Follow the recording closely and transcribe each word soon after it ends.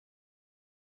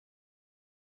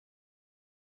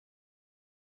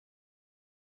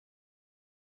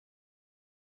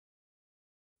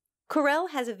Corel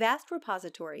has a vast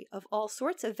repository of all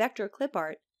sorts of vector clip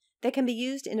art that can be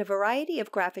used in a variety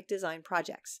of graphic design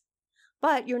projects.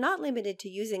 But you're not limited to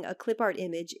using a clip art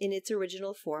image in its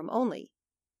original form only.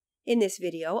 In this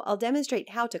video, I'll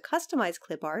demonstrate how to customize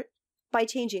clip art by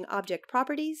changing object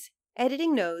properties,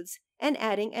 editing nodes, and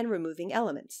adding and removing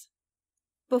elements.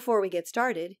 Before we get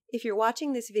started, if you're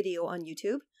watching this video on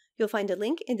YouTube, you'll find a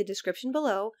link in the description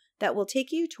below that will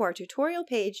take you to our tutorial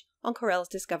page on Corel's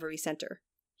Discovery Center.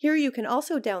 Here you can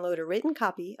also download a written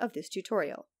copy of this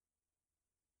tutorial.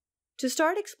 To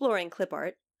start exploring clip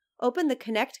art, open the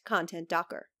Connect Content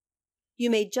Docker.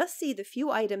 You may just see the few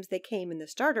items that came in the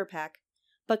starter pack,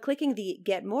 but clicking the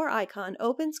Get More icon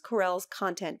opens Corel's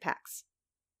content packs.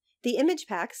 The image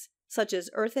packs, such as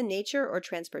Earth and Nature or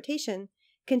Transportation,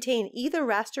 contain either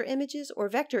raster images or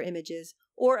vector images,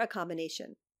 or a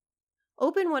combination.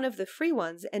 Open one of the free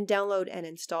ones and download and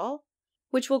install,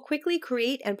 which will quickly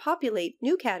create and populate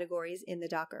new categories in the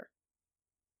Docker.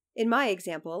 In my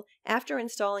example, after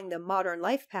installing the Modern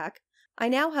Life pack, I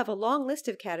now have a long list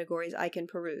of categories I can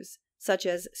peruse, such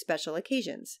as special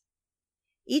occasions.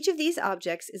 Each of these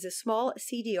objects is a small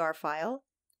CDR file,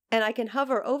 and I can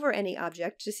hover over any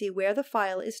object to see where the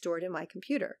file is stored in my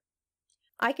computer.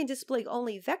 I can display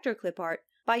only vector clip art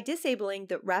by disabling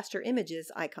the Raster Images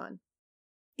icon.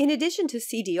 In addition to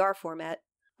CDR format,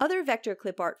 other vector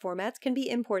clip art formats can be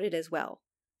imported as well,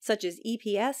 such as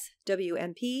EPS,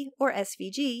 WMP, or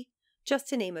SVG, just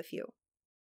to name a few.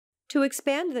 To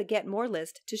expand the Get More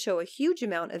list to show a huge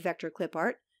amount of vector clip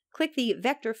art, click the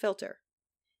Vector filter.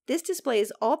 This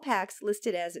displays all packs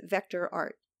listed as vector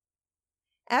art.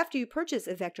 After you purchase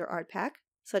a vector art pack,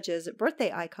 such as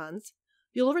birthday icons,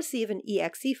 you'll receive an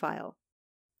exe file.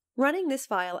 Running this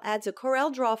file adds a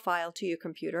CorelDRAW file to your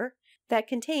computer that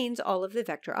contains all of the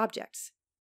vector objects.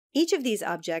 Each of these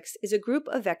objects is a group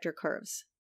of vector curves.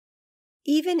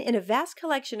 Even in a vast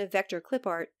collection of vector clip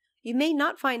art, you may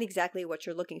not find exactly what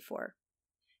you're looking for.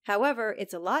 However,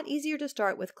 it's a lot easier to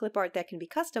start with clip art that can be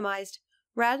customized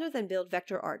rather than build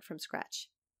vector art from scratch.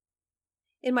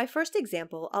 In my first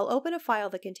example, I'll open a file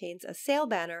that contains a sale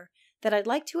banner that I'd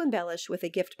like to embellish with a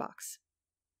gift box.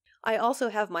 I also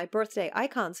have my birthday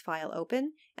icons file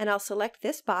open, and I'll select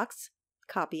this box,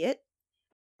 copy it,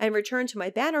 and return to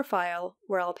my banner file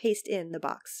where I'll paste in the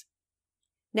box.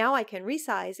 Now I can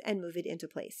resize and move it into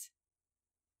place.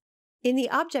 In the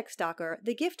Objects Docker,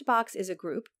 the gift box is a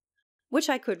group, which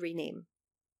I could rename.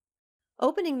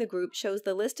 Opening the group shows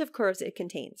the list of curves it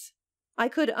contains. I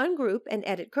could ungroup and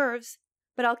edit curves,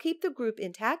 but I'll keep the group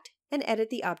intact and edit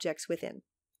the objects within.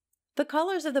 The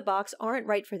colors of the box aren't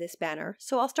right for this banner,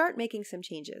 so I'll start making some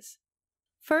changes.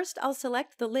 First, I'll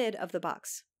select the lid of the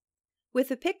box. With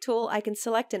the Pick tool, I can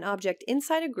select an object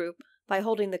inside a group by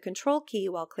holding the Control key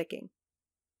while clicking.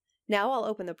 Now I'll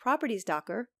open the Properties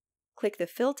Docker, click the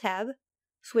Fill tab,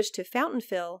 switch to Fountain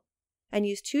Fill, and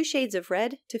use 2 shades of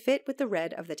red to fit with the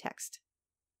red of the text.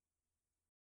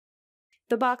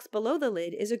 The box below the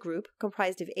lid is a group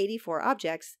comprised of 84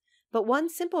 objects, but one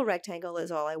simple rectangle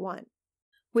is all I want.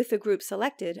 With the group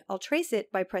selected, I'll trace it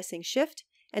by pressing Shift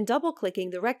and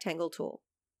double-clicking the Rectangle tool.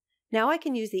 Now I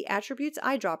can use the Attributes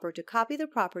eyedropper to copy the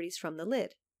properties from the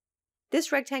lid.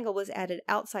 This rectangle was added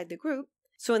outside the group,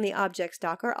 so in the Objects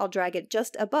Docker, I'll drag it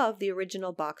just above the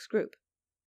original box group.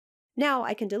 Now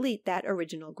I can delete that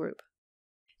original group.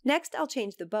 Next, I'll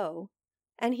change the bow,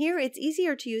 and here it's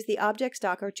easier to use the Objects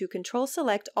Docker to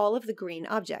Control-select all of the green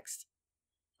objects.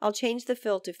 I'll change the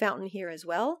fill to fountain here as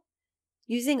well,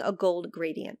 using a gold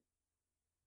gradient.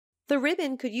 The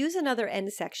ribbon could use another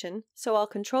end section, so I'll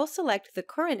Control-select the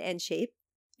current end shape,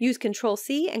 use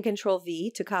Control-C and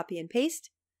Control-V to copy and paste,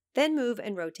 then move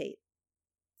and rotate.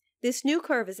 This new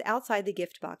curve is outside the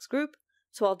gift box group,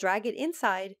 so I'll drag it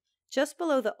inside, just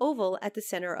below the oval at the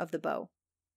center of the bow.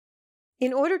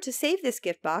 In order to save this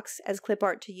gift box as clip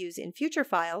art to use in future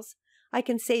files, I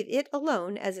can save it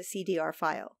alone as a CDR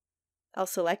file. I'll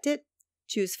select it,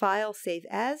 choose File, Save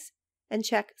As, and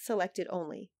check Selected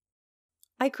Only.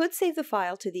 I could save the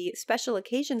file to the Special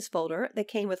Occasions folder that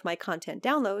came with my content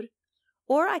download,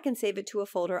 or I can save it to a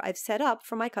folder I've set up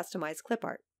for my customized clip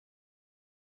art.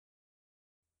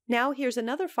 Now here's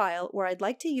another file where I'd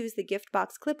like to use the gift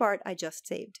box clip art I just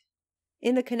saved.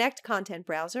 In the Connect Content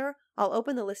browser, I'll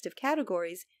open the list of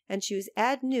categories and choose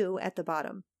Add New at the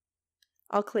bottom.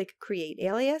 I'll click Create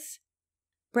Alias,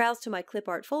 browse to my clip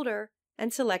art folder,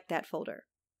 and select that folder.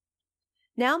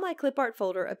 Now my clip art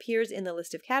folder appears in the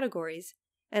list of categories,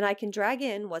 and I can drag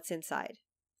in what's inside.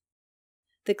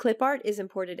 The clip art is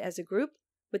imported as a group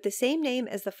with the same name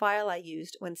as the file I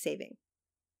used when saving.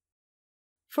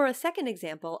 For a second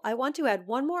example, I want to add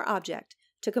one more object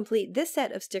to complete this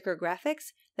set of sticker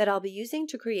graphics that I'll be using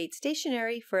to create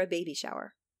stationery for a baby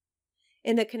shower.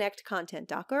 In the Connect Content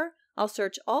Docker, I'll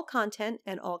search all content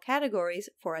and all categories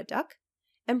for a duck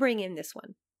and bring in this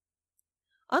one.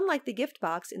 Unlike the gift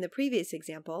box in the previous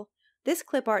example, this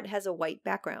clip art has a white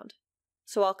background,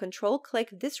 so I'll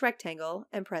Control-click this rectangle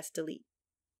and press Delete.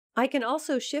 I can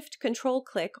also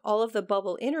Shift-Control-click all of the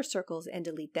bubble inner circles and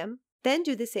delete them, then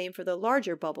do the same for the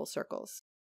larger bubble circles.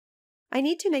 I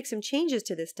need to make some changes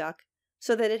to this duck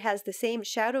so that it has the same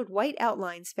shadowed white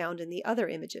outlines found in the other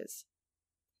images.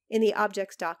 In the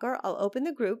Objects Docker, I'll open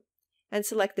the group and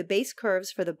select the base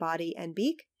curves for the body and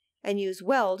beak and use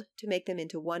Weld to make them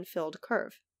into one filled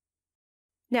curve.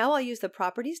 Now I'll use the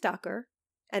Properties Docker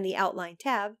and the Outline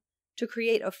tab to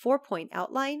create a 4-point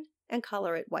outline and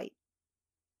color it white.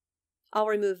 I'll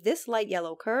remove this light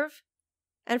yellow curve,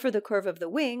 and for the curve of the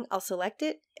wing, I'll select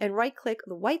it and right-click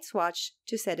the white swatch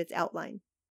to set its outline.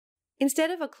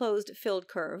 Instead of a closed filled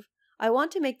curve, I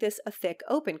want to make this a thick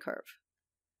open curve.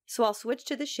 So I'll switch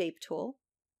to the Shape tool,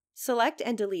 select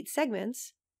and delete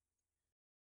segments,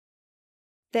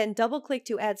 then double-click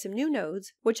to add some new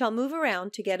nodes, which I'll move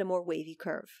around to get a more wavy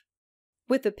curve.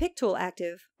 With the Pick tool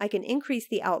active, I can increase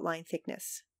the outline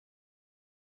thickness.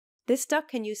 This duck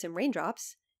can use some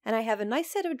raindrops, and I have a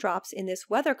nice set of drops in this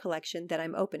weather collection that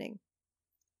I'm opening.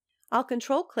 I'll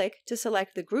Control-click to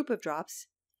select the group of drops,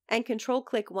 and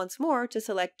Control-click once more to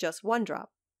select just one drop.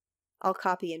 I'll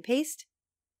copy and paste,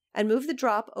 and move the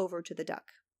drop over to the duck.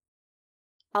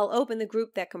 I'll open the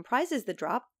group that comprises the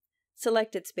drop,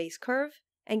 select its base curve,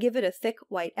 and give it a thick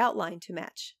white outline to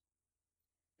match.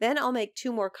 Then I'll make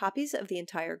 2 more copies of the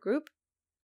entire group,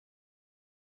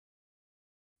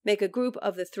 make a group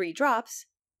of the 3 drops,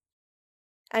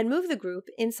 and move the group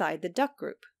inside the duck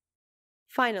group.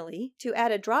 Finally, to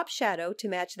add a drop shadow to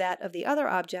match that of the other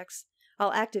objects,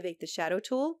 I'll activate the Shadow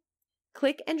tool,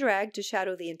 click and drag to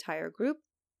shadow the entire group,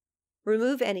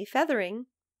 remove any feathering,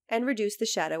 and reduce the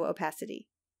shadow opacity.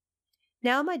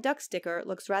 Now my duck sticker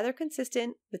looks rather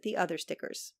consistent with the other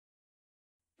stickers.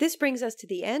 This brings us to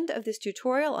the end of this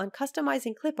tutorial on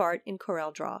customizing clip art in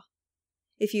CorelDRAW.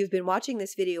 If you've been watching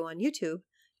this video on YouTube,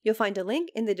 you'll find a link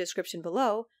in the description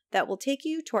below that will take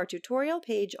you to our tutorial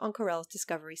page on Corel's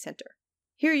Discovery Center.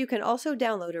 Here you can also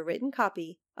download a written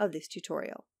copy of this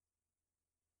tutorial.